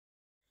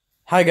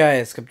Hi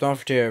guys, Captain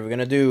here. We're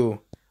gonna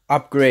do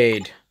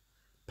upgrade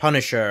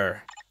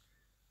Punisher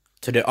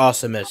to the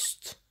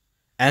awesomest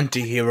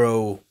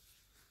anti-hero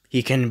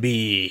he can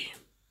be.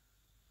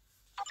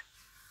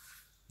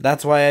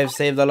 That's why I've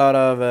saved a lot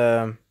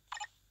of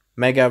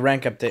mega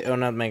rank update, or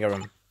not mega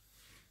room.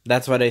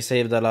 That's why they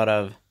saved a lot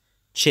of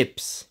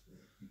chips,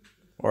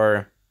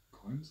 or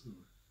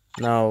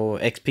no,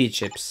 XP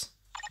chips,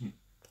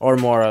 or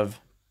more of.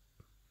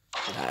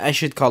 I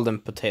should call them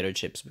potato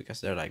chips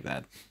because they're like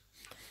that.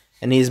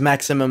 And he's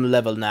maximum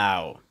level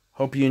now.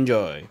 Hope you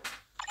enjoy.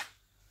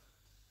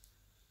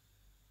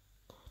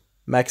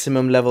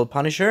 Maximum level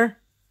Punisher.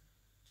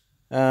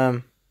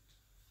 Has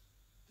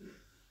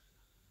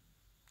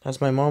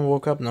my mom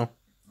woke up? No.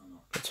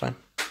 That's fine.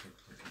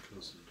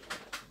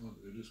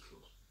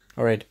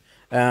 Alright.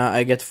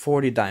 I get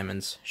 40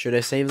 diamonds. Should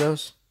I save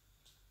those?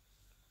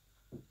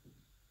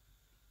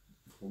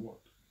 For what?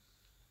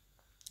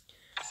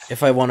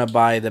 If I want to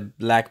buy the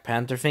Black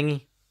Panther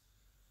thingy.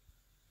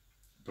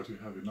 But you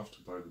have enough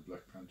to buy the Black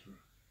Panther.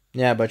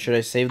 Yeah, but should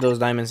I save those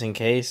diamonds in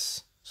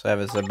case? So I have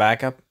it as a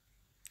backup?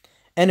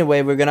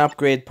 Anyway, we're gonna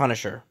upgrade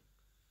Punisher.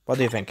 What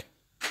do you think?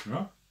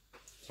 Yeah,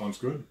 sounds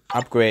good.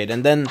 Upgrade.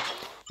 And then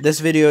this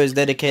video is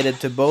dedicated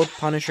to both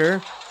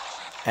Punisher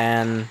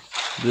and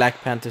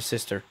Black Panther's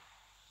sister.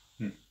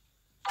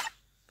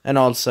 And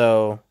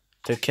also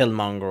to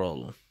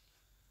Killmongrel.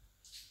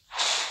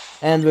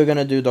 And we're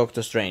gonna do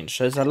Doctor Strange.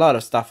 So there's a lot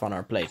of stuff on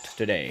our plate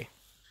today.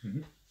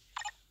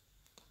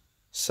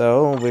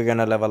 So we're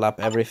gonna level up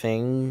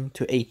everything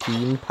to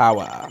 18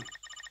 power.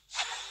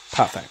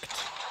 Perfect.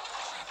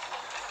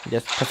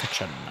 Yes,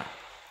 perfection.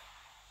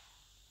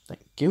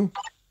 Thank you.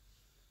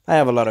 I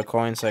have a lot of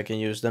coins so I can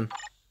use them.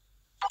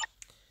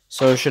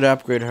 So should I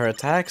upgrade her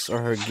attacks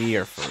or her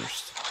gear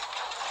first?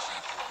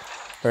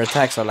 Her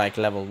attacks are like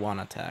level 1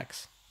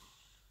 attacks.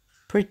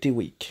 Pretty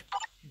weak.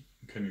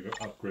 Can you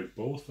upgrade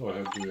both, or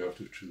do you have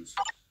to choose?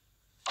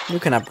 You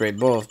can upgrade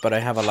both, but I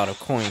have a lot of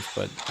coins,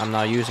 but I'm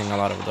not using a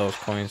lot of those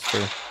coins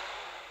to,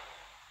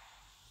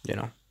 you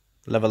know,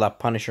 level up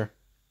Punisher.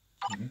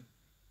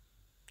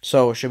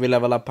 So, should we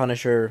level up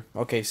Punisher?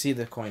 Okay, see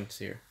the coins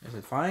here. Is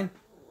it fine?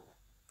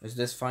 Is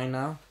this fine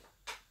now?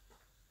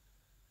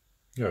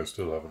 Yeah, I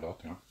still have a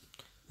lot, yeah.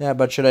 Yeah,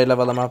 but should I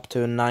level him up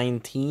to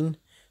 19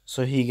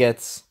 so he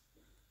gets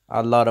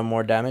a lot of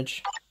more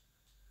damage?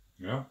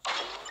 Yeah.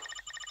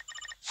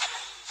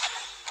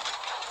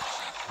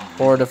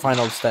 For the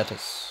final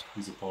status.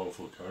 He's a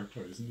powerful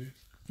character, isn't he?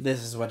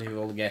 This is what he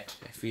will get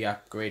if we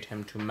upgrade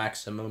him to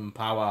maximum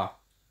power.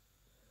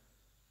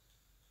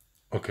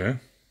 Okay.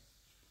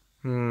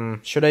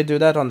 Should I do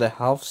that on the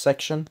health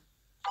section?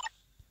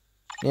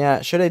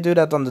 Yeah, should I do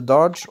that on the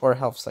dodge or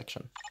health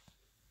section?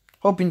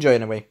 Hope you enjoy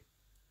anyway.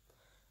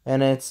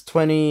 And it's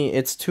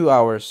 2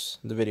 hours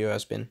the video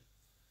has been.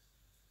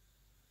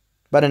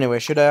 But anyway,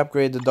 should I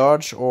upgrade the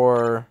dodge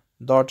or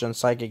dodge and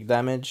psychic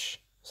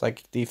damage,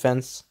 psychic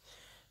defense,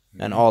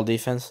 and all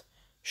defense?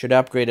 Should I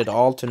upgrade it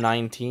all to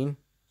 19?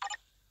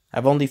 I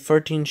have only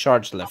 13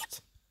 shards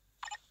left.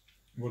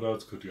 What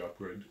else could you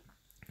upgrade?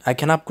 I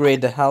can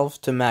upgrade the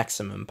health to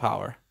maximum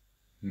power.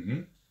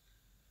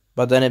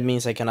 But then it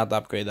means I cannot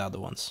upgrade the other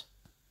ones.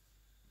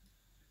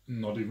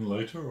 Not even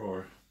later,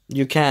 or?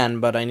 You can,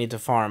 but I need to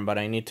farm, but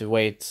I need to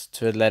wait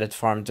to let it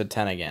farm to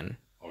 10 again.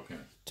 Okay.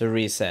 To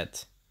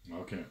reset.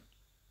 Okay.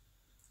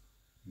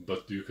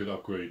 But you could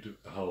upgrade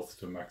health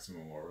to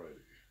maximum already.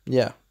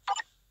 Yeah.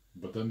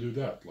 But then do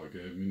that. Like,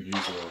 I mean, he's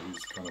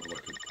kind of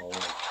like a power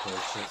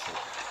character. So.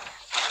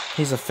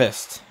 He's a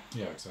fist.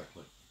 Yeah,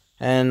 exactly.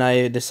 And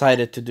I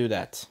decided to do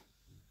that.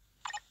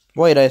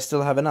 Wait, I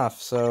still have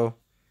enough, so...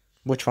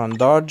 Which one?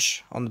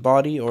 Dodge on the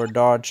body or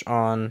dodge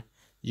on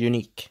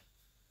unique?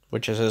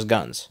 Which is his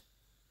guns.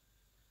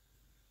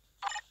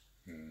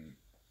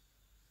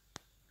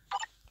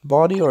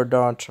 Body or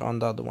dodge on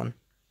the other one?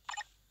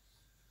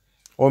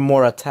 Or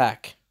more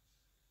attack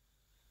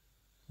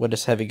with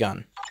his heavy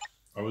gun?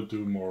 I would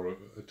do more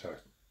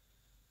attack.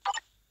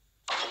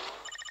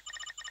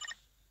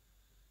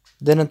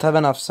 Didn't have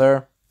enough,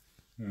 sir.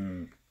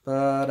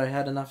 But I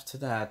had enough to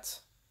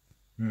that.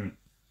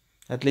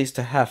 At least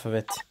to half of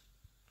it.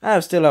 I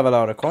still have a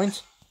lot of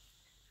coins.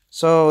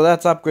 So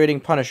that's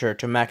upgrading Punisher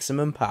to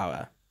maximum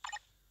power.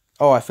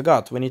 Oh, I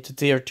forgot. We need to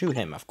tier 2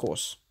 him, of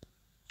course.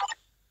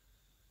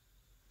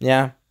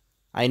 Yeah,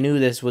 I knew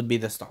this would be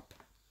the stop.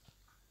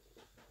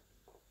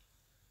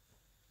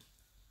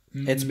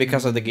 It's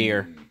because of the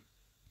gear.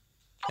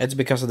 It's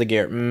because of the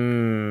gear.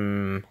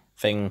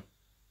 Thing.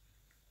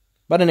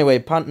 But anyway,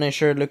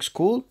 Punisher looks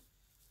cool.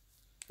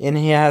 And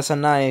he has a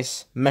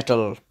nice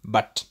metal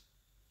butt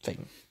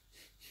thing.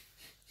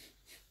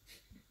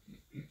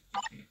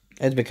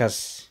 It's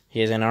because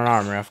he is in our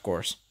armor, of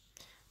course.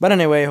 But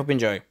anyway, hope you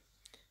enjoy.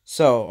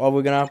 So, are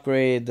we gonna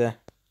upgrade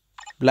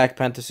Black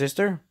Panther's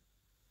sister?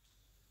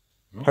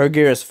 Her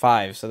gear is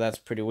 5, so that's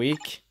pretty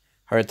weak.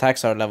 Her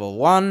attacks are level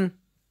 1.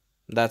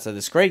 That's a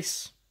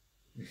disgrace.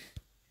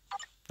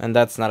 And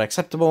that's not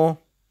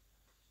acceptable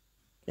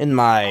in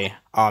my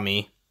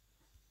army.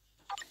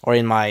 Or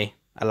in my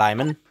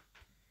alignment.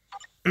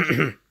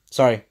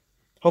 Sorry.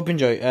 Hope you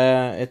enjoy.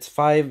 It's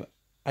 5.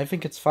 I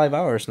think it's 5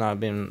 hours now I've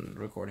been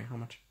recording. How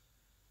much?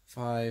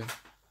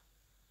 5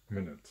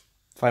 minutes.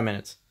 5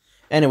 minutes.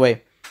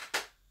 Anyway,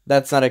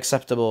 that's not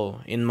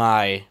acceptable in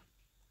my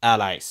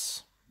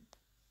allies.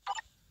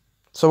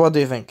 So what do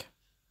you think?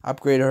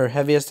 Upgrade her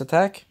heaviest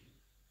attack?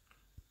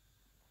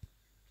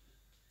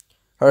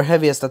 Her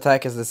heaviest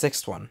attack is the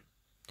 6th one.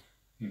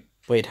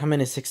 Wait, how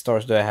many 6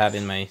 stars do I have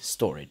in my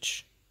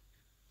storage?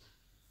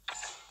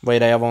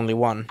 Wait, I have only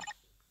 1.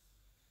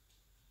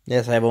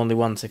 Yes, I have only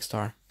 1 6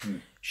 star.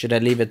 Should I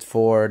leave it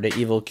for the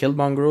evil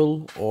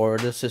Killmongrel or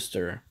the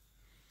sister?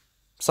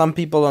 Some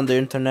people on the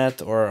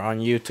internet or on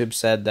YouTube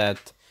said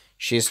that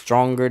she's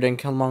stronger than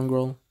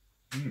Killmongrel.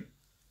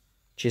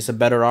 She's a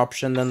better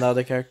option than the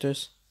other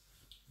characters.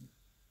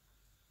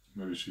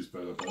 Maybe she's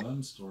better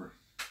balanced, or...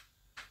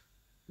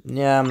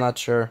 Yeah, I'm not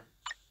sure.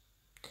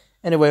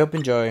 Anyway, hope you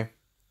enjoy.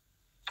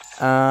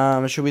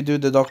 Should we do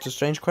the Doctor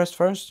Strange quest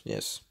first?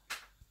 Yes.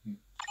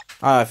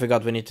 Ah, I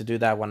forgot we need to do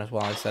that one as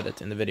well. I said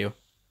it in the video.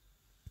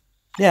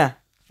 Yeah,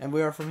 and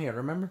we are from here,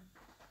 remember?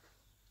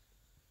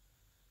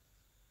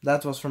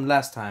 That was from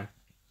last time.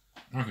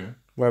 Okay.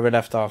 Where we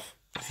left off,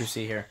 if you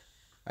see here.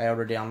 I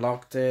already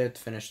unlocked it,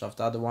 finished off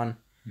the other one.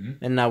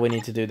 And now we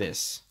need to do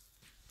this.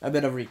 A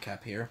bit of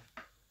recap here.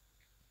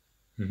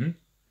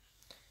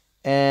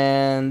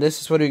 And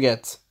this is what you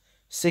get.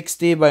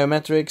 60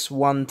 biometrics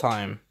 1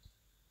 time.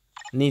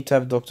 Need to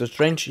have Doctor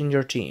Strange in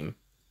your team.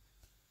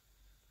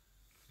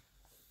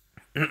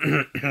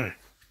 You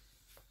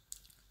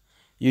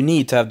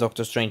need to have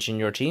Doctor Strange in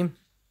your team.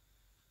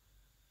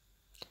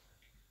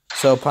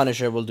 So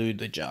Punisher will do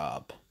the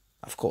job.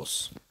 Of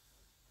course.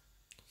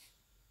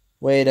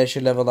 Wait, I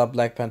should level up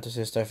Black Panther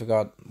sister. I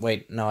forgot.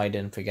 Wait, no, I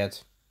didn't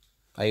forget.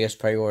 I just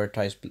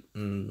prioritized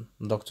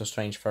Doctor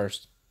Strange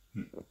first.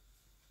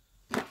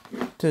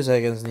 2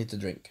 seconds, need to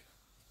drink.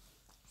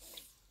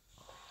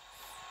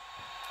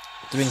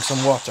 Drink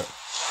some water.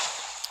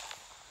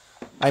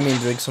 I mean,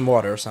 drink some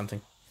water or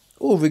something.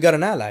 Oh, we got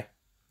an ally.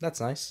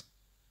 That's nice.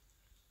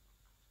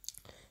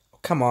 Oh,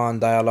 come on,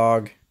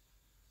 dialogue.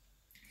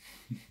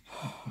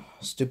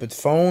 Stupid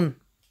phone.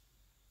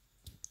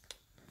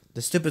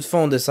 The stupid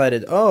phone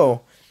decided,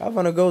 oh, I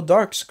want to go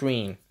dark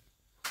screen.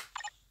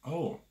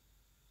 Oh.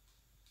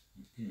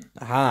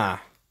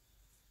 Aha.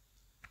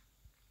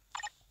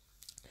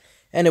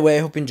 Anyway, I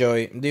hope you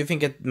enjoy. Do you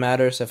think it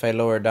matters if I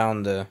lower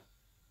down the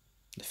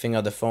thing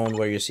of the phone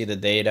where you see the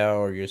data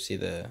or you see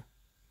the...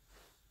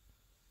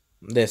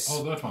 This.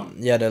 Oh, that one.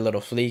 Yeah, the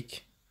little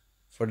fleek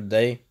for the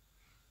day.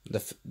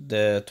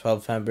 The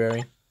 12th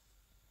February.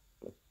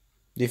 Do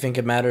you think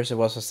it matters if it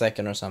was a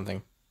second or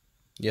something?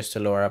 Just to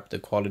lower up the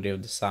quality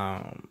of the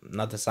sound.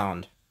 Not the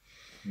sound.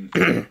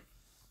 The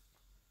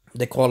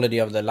quality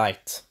of the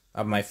light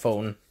of my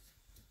phone.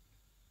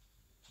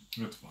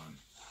 That's fine.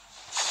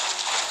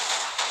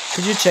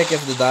 Could you check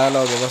if the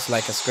dialogue, it was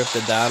like a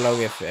scripted dialogue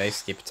if I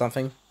skipped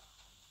something?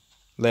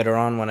 Later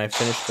on when I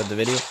finished with the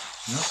video?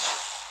 No.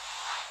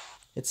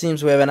 It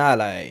seems we have an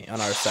ally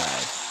on our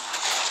side.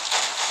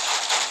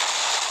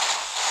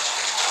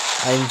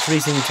 I'm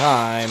freezing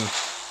time.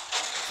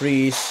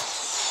 Freeze.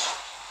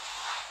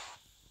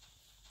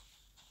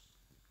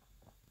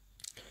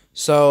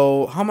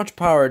 So, how much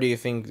power do you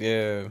think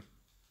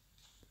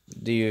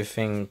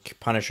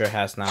Punisher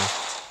has now?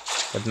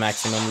 With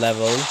maximum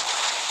level?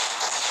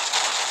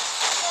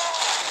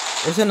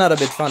 Isn't that a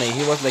bit funny?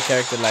 He was the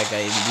character like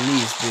I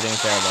least didn't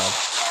care about.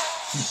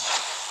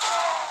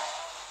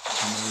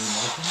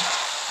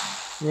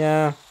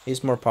 Yeah,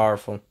 he's more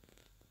powerful.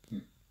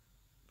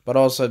 But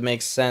also it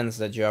makes sense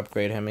that you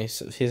upgrade him.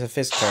 He's a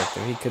fist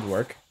character. He could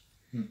work.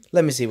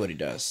 Let me see what he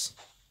does.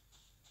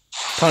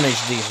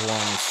 Punish these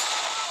ones.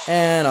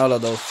 And all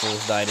of those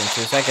fools died in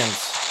 2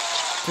 seconds.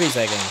 3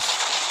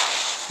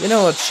 seconds. You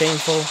know what's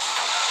shameful?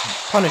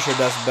 Punisher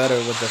does better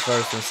with the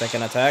first and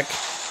second attack.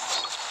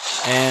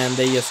 And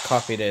they just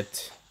copied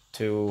it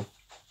to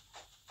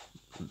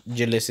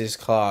Ulysses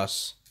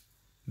Claw's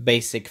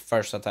basic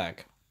first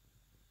attack.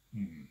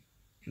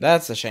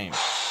 That's a shame.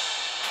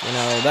 You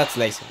know, that's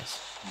laziness.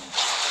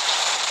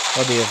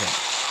 What do you think?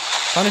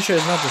 Punisher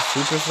is not the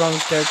super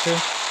strongest character,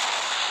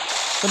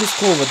 but he's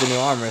cool with the new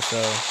armor,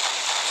 so...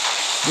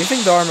 Do you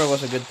think the armor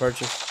was a good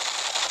purchase?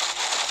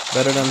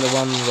 Better than the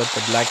one with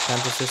the Black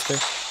Panther sister?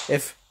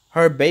 If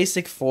her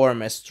basic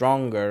form is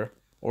stronger,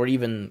 or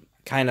even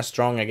kinda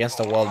strong against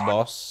a world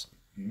boss,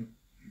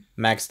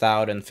 maxed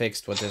out and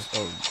fixed with this,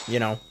 or, you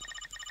know.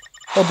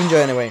 Hope you enjoy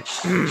anyway.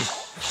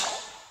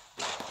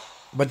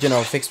 But, you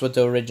know, fixed with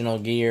the original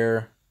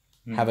gear,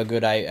 have a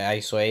good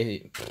ISO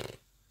 80.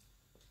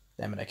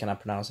 Damn it, I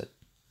cannot pronounce it.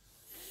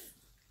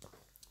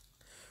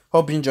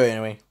 Hope you enjoy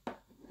anyway.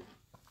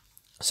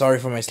 Sorry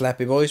for my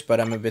slappy voice, but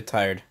I'm a bit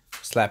tired.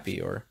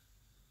 Slappy or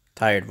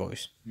tired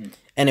voice.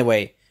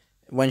 Anyway,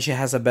 when she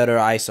has a better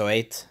ISO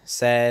 8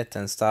 set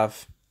and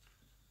stuff,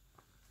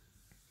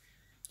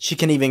 she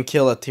can even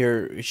kill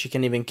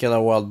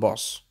a world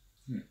boss.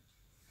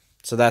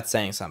 So that's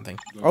saying something.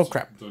 Oh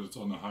crap. That it's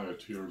on a higher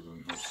tier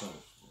than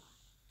herself.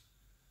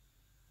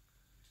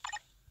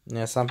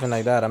 Yeah, something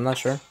like that. I'm not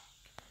sure.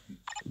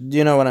 Do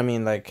you know what I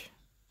mean? Like,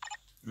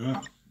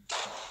 Yeah.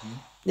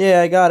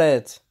 yeah, I got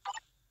it.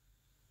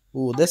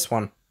 Ooh, this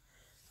one.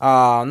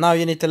 Now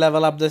you need to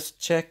level up this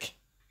chick.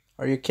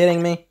 Are you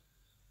kidding me?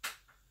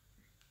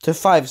 To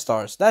 5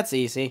 stars. That's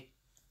easy.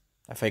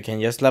 If I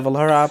can just level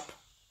her up,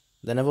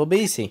 then it will be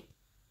easy.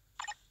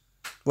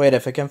 Wait,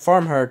 if I can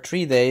farm her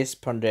 3 days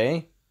per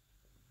day,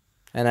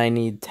 and I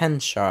need 10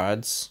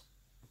 shards,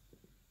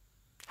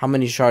 how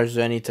many shards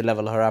do I need to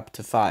level her up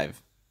to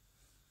 5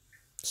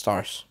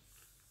 stars?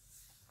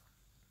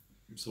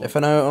 So, If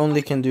I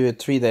only can do it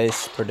 3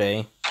 days per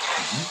day,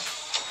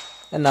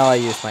 and now I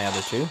use my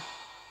other 2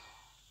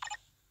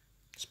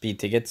 speed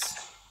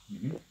tickets.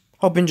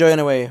 Hope you enjoy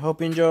anyway.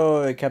 Hope you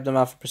enjoy. Captain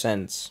Alpha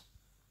presents.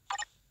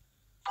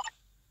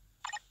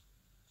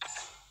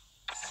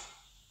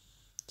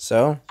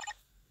 So,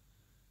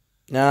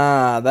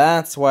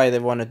 that's why they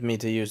wanted me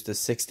to use the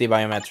 60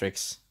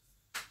 biometrics.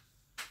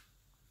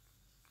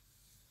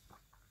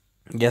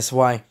 Guess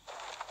why?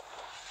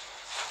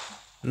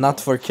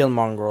 Not for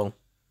Killmongrel.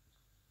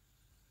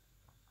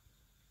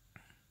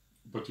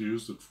 but you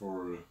used it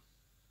for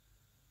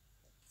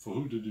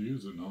who did you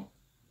use it now?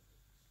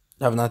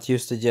 I've not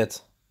used it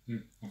yet.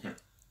 Okay.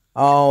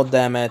 Oh,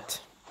 damn it.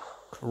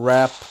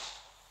 Crap.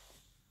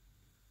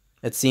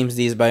 It seems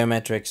these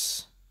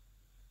biometrics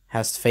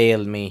has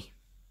failed me.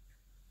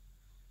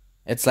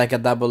 It's like a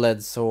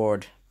double-edged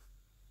sword.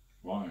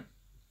 Why?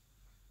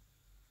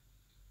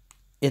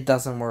 It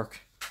doesn't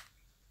work.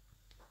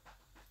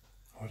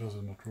 Why does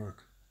it not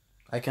work?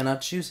 I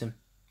cannot choose him.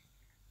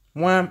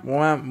 Wah,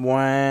 wah,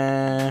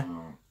 wah.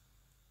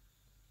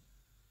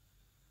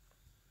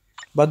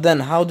 But then,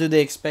 how do they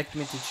expect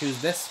me to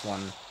choose this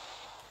one?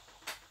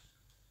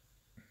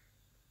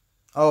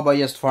 Oh, by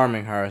just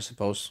farming her, I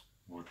suppose.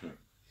 Okay.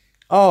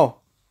 Oh,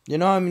 you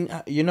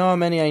know, you know how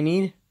many I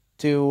need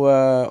to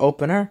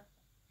open her?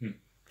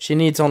 She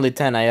needs only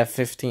 10. I have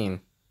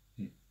 15.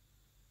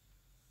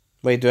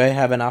 Wait, do I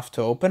have enough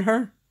to open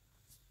her?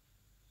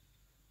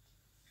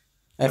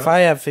 If I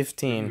have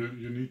 15.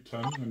 You need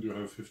 10 and you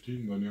have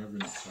 15, then you have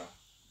enough.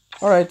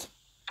 Yeah. Alright.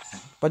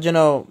 But you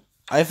know,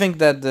 I think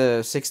that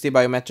the 60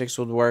 biometrics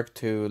would work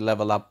to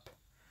level up,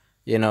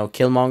 you know,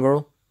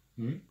 Killmongrel.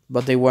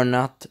 But they were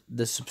not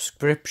the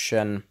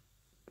subscription.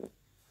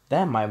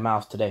 Damn, my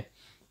mouth today.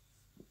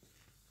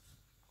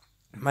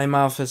 My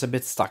mouth is a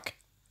bit stuck.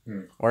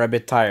 Or a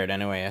bit tired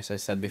anyway, as I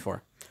said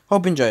before.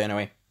 Hope you enjoy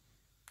anyway.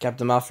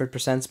 Captain Alfred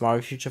presents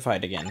Mario Future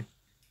Fight again.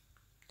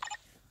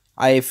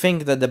 I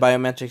think that the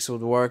biometrics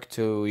would work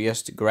to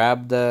just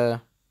grab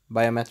the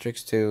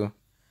biometrics to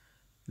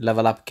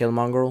level up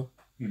Killmongrel.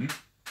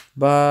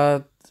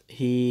 But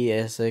he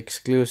is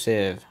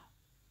exclusive.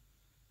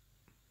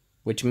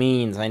 Which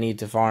means I need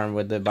to farm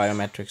with the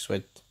biometrics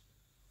with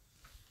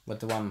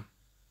the one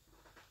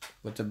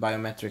with the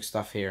biometric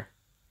stuff here.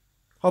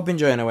 Hope you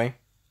enjoy anyway.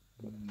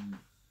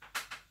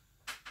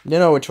 You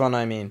know which one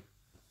I mean.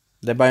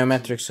 The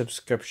biometric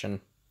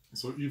subscription.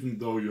 So even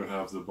though you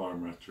have the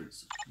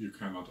biometrics, you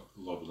cannot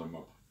level them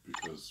up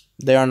because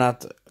they are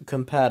not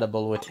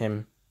compatible with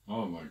him.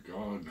 Oh my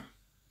god.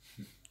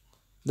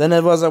 Then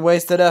it was a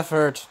wasted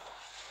effort.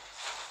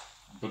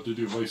 But did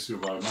you waste your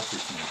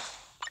biometrics now?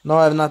 No,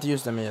 I have not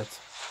used them yet.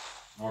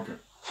 Okay.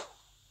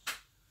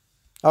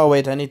 Oh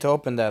wait, I need to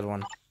open that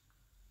one.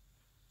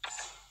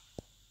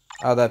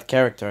 Oh, that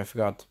character, I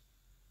forgot.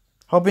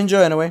 Hope you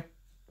enjoy anyway.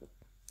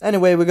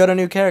 Anyway, we got a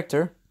new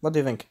character. What do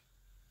you think?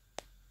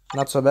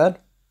 Not so bad?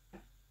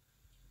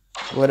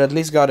 We at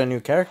least got a new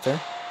character.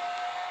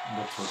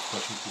 What's her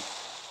specialty?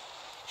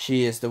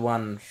 She is the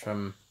one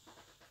from...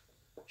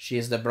 She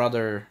is the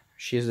brother...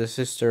 She is the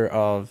sister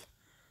of...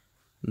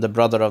 The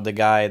brother of the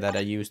guy that I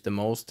used the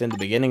most in the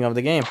beginning of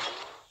the game.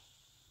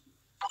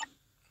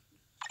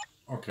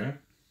 Okay.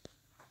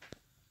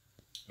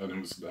 And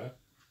who's that?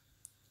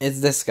 It's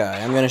this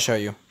guy. I'm gonna show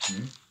you.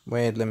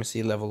 Wait, let me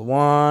see. Level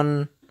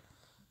 1.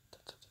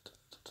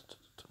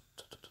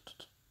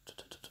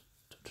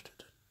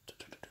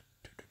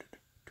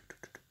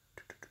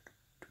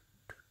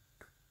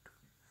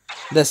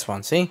 This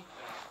one, see?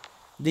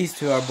 These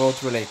two are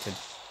both related.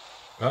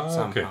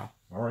 Somehow. Okay.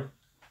 Alright.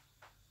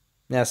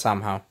 Yeah,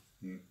 somehow.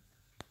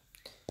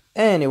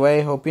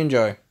 Anyway, hope you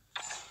enjoy.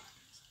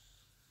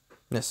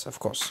 Yes, of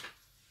course.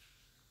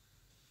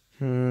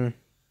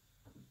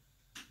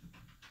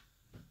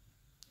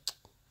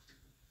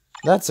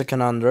 That's a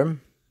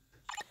conundrum.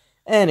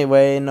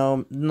 Anyway,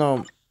 no.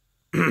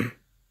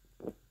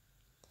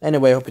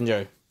 Anyway, hope you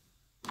enjoy.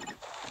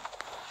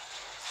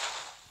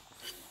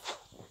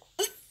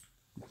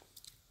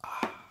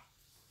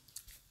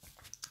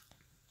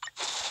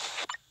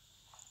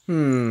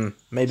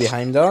 Maybe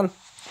Heimdall?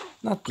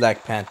 Not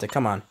Black Panther,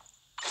 come on.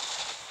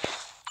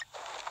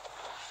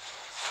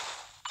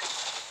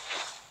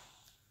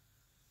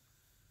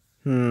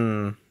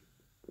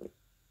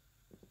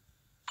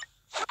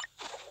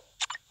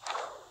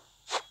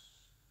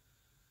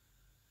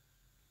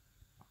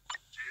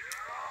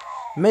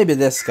 Maybe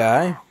this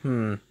guy?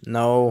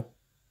 No.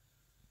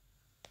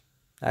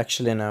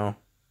 Actually, no.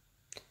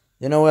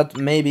 You know what?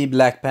 Maybe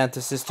Black Panther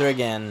sister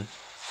again.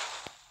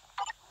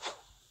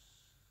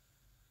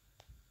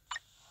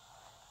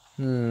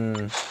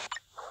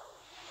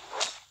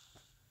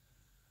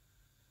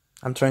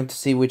 I'm trying to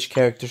see which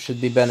character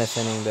should be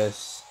benefiting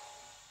this.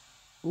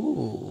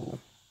 Ooh.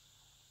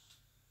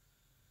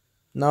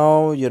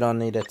 No, you don't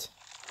need it.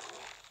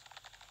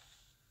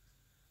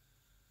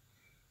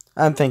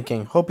 I'm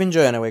thinking. Hope you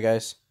enjoy anyway,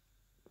 guys.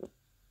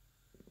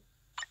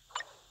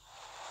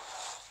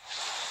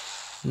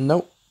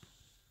 Nope.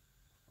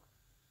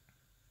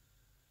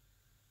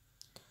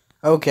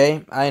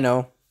 Okay, I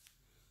know.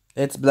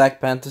 It's Black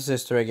Panther's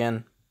sister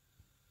again.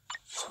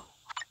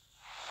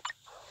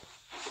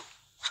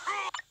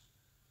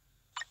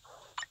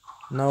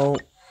 No.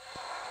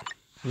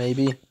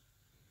 Maybe.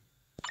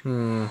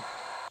 Nah.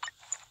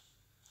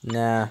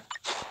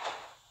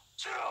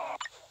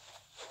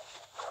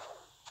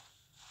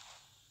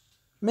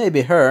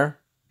 Maybe her.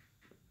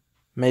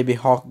 Maybe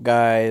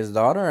Hawkeye's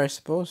daughter, I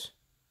suppose.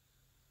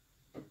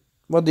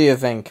 What do you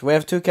think? We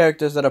have two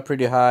characters that are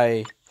pretty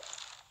high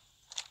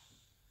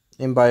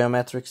in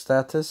biometric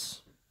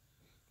status.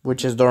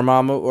 Which is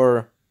Dormammu,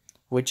 or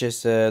which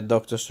is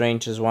Doctor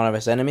Strange is one of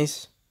his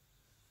enemies.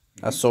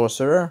 A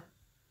sorcerer.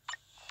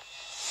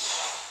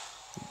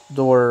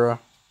 Dormammu.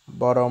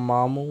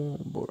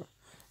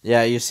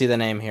 Yeah, you see the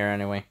name here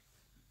anyway.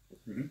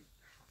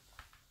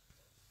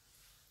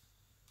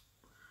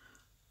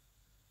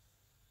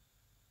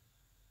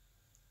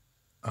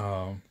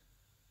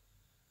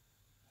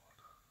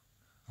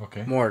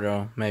 Okay.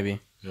 Mordo,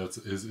 maybe. Yeah,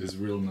 his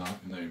real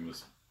name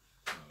is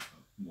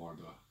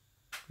Morda.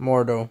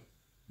 Mordo.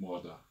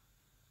 Morda.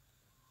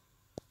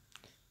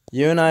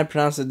 You and I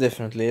pronounce it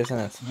differently, isn't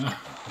it?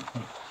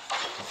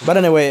 But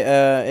anyway,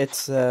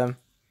 it's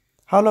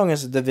how long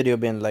has the video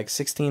been? Like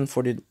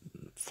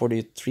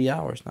 43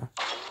 hours now.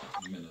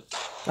 Minutes.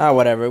 Ah,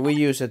 whatever. We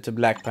use it to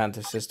Black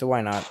Panther sister.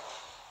 Why not?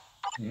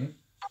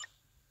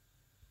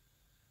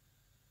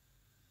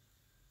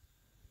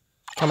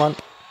 Come on.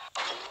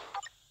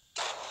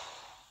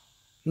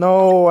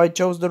 No, I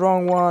chose the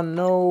wrong one.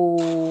 No.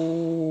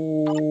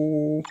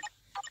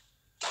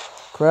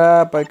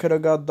 Crap, I could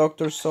have got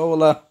Dr.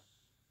 Sola.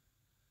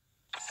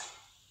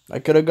 I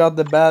could have got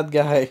the bad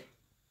guy.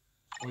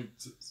 Wait,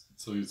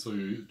 so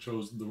you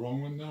chose the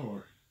wrong one now,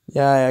 or?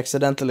 Yeah, I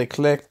accidentally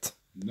clicked.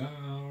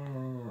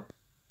 No.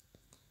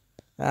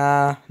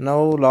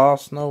 No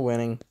loss, no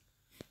winning.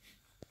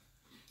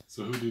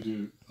 So who did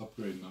you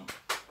upgrade now?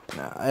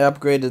 I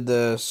upgraded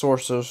the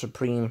Sorcerer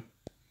Supreme.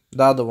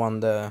 The other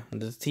one, the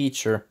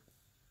teacher.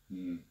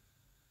 You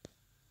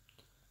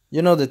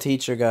know the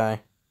teacher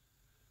guy.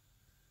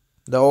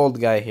 The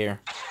old guy here.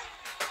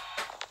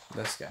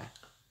 This guy.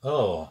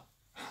 Oh.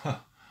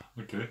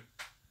 Okay.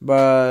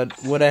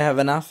 But would I have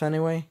enough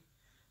anyway?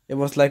 It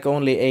was like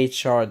only 8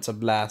 shards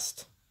of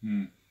blast.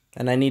 And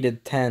I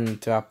needed 10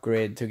 to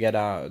upgrade to get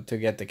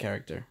the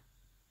character.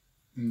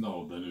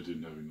 No, then you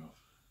didn't have enough.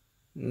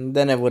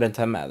 Then it wouldn't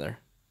have mattered.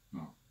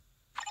 No.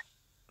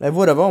 It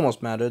would have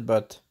almost mattered,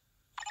 but...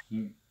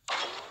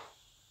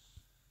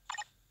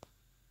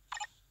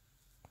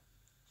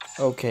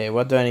 Okay,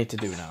 what do I need to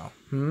do now?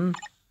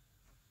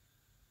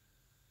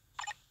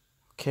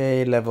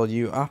 Okay, level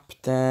you up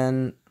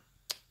then.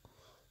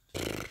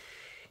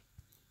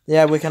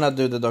 Yeah, we cannot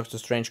do the Doctor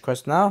Strange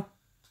quest now.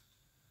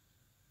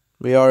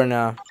 We are in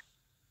a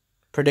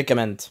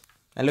predicament.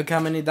 And look how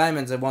many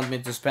diamonds they want me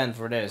to spend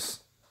for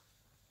this.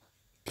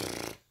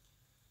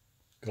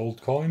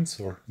 Gold coins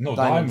or no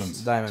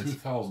Diamonds.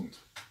 2,000.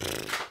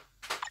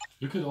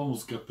 You could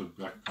almost get the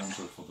Black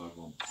Panther for that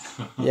one.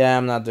 Yeah,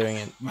 I'm not doing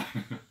it.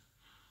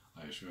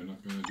 Are you sure you're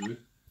not gonna do it?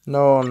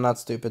 No, I'm not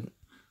stupid.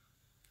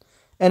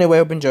 Anyway,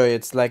 hope you enjoy it.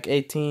 It's like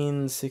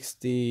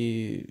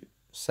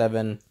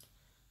 1867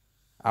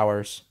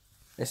 hours.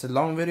 Is it a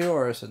long video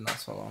or is it not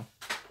so long?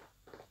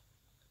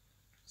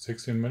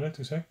 16 minutes,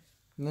 you say?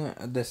 No,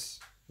 this.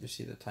 You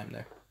see the time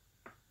there.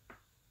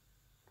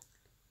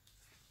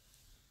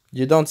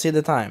 You don't see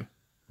the time?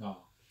 No.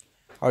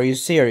 Are you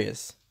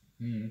serious?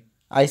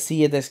 I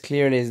see it as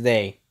clearly as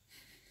day.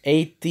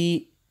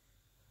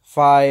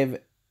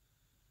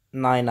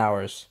 9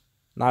 hours.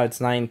 Now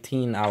it's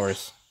 19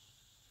 hours.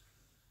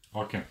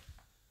 Okay.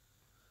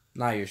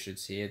 Now you should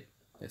see it.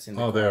 It's in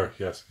the corner. corner.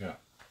 There, yes, yeah.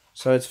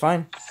 So it's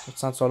fine.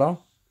 It's not so long.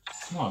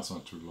 No, it's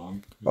not too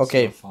long. It's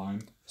Okay.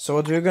 fine. So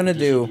what we're gonna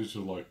do? You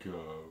should like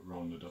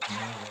round it up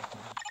now.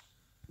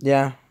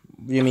 Yeah,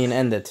 you mean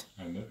end it?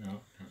 And yeah.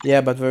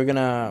 Yeah, but we're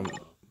gonna.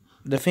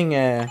 The thing,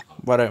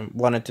 what I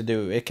wanted to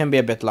do, it can be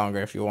a bit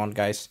longer if you want,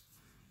 guys.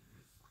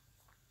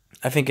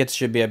 I think it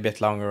should be a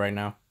bit longer right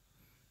now,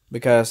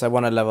 because I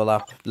want to level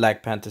up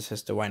Black Panther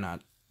sister. Why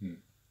not?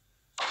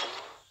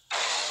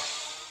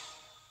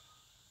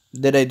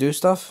 Did I do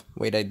stuff?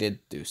 Wait, I did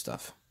do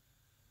stuff.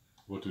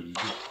 What did you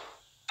do?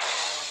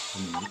 I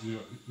mean,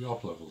 you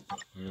up leveled.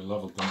 You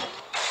leveled them up.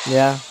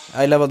 Yeah,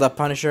 I leveled up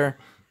Punisher.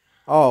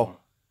 Oh,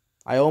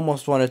 I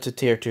almost wanted to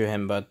tier 2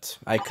 him, but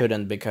I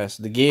couldn't because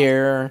the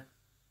gear.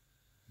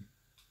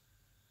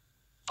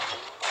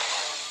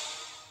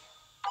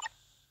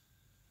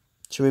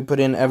 Should we put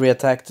in every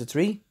attack to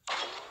 3?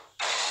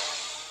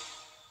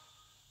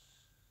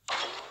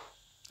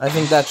 I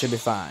think that should be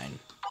fine.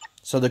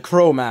 So the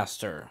Crow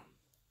Master,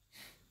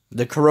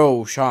 the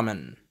Crow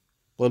Shaman,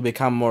 will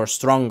become more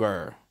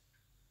stronger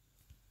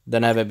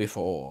than ever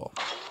before.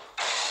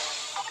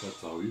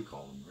 That's how you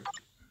call them,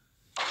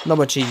 right? No,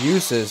 but she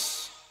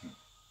uses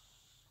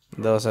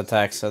those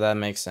attacks, so that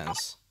makes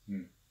sense.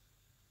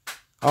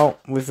 Oh,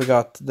 we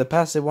forgot. The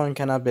passive one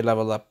cannot be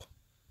leveled up.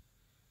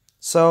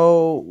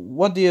 So,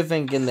 what do you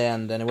think in the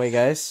end, anyway,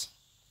 guys?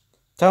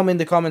 Tell me in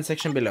the comment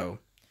section below.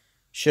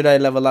 Should I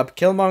level up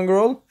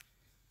Killmongrel?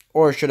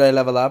 Or should I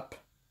level up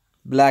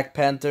Black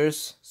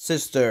Panther's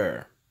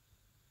sister?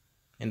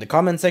 In the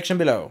comment section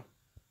below.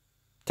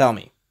 Tell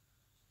me.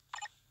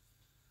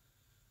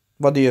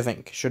 What do you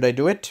think? Should I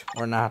do it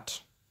or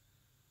not?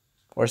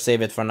 Or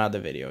save it for another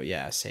video?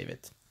 Yeah, save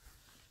it.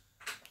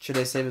 Should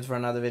I save it for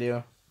another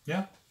video?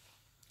 Yeah.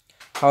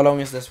 How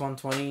long is this one?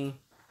 20?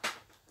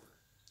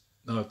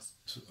 No, it's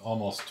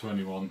almost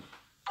 21.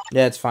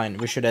 Yeah, it's fine.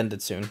 We should end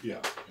it soon. Yeah.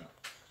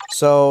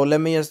 So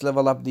let me just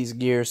level up these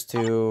gears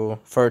to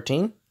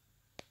 13.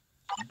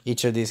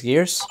 Each of these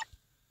gears.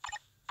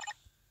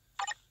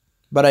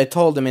 But I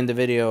told them in the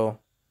video,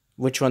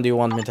 which one do you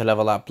want me to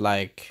level up?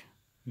 Like,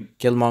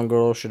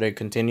 Killmongrel, should I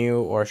continue?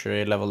 Or should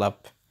I level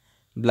up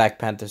Black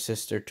Panther's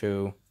sister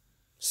to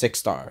 6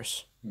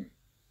 stars?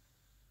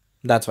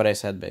 That's what I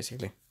said,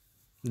 basically.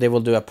 They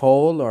will do a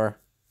poll or,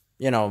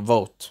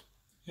 vote.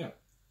 Yeah,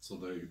 so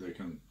they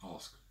can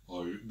ask.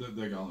 Or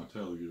they're gonna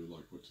tell you,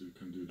 like, what you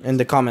can do. In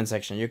the comment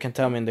section. You can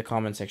tell me in the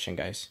comment section,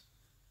 guys.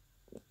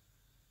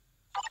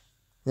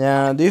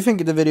 Yeah, do you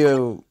think the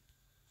video...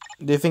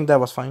 Do you think that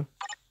was fine?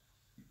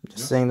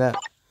 Just saying that.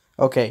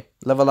 Okay,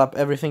 level up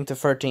everything to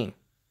 13.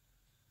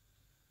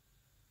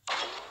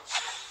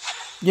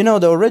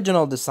 The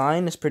original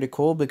design is pretty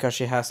cool because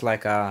she has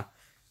like a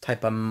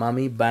type of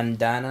mummy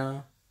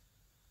bandana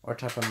or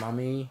type of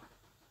mummy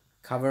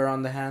cover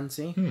on the hand,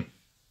 see?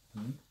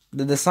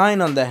 The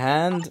design on the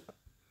hand,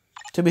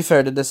 to be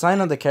fair, the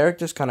design on the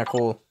character is kind of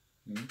cool.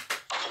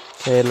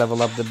 Okay,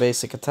 level up the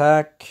basic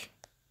attack.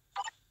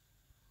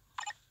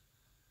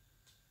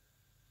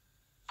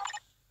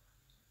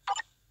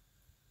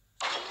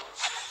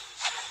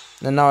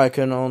 And now I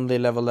can only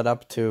level it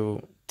up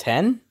to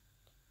 10?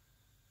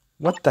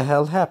 What the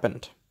hell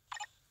happened?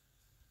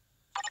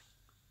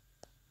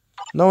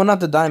 No, not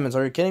the diamonds.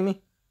 Are you kidding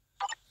me?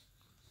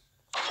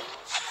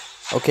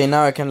 Okay,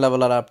 now I can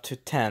level it up to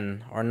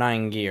 10 or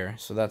 9 gear.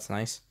 So that's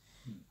nice.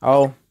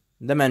 Oh,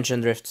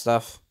 dimension drift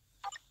stuff.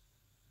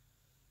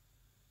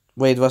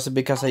 Wait, was it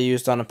because I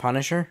used on a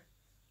Punisher?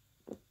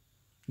 Do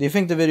you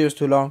think the video is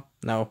too long?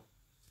 No.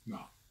 No.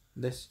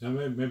 This? Yeah,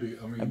 maybe.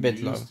 I mean, a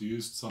bit long. You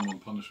used someone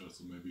Punisher,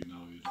 so maybe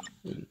now you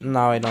don't.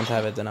 Now I don't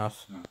have it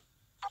enough. Yeah.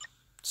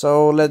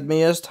 So let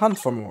me just hunt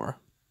for more.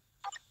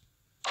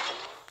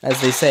 As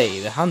they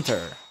say, the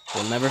hunter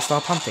will never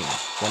stop hunting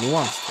when he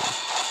wants to.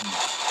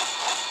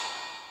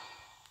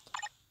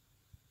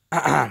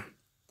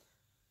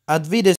 At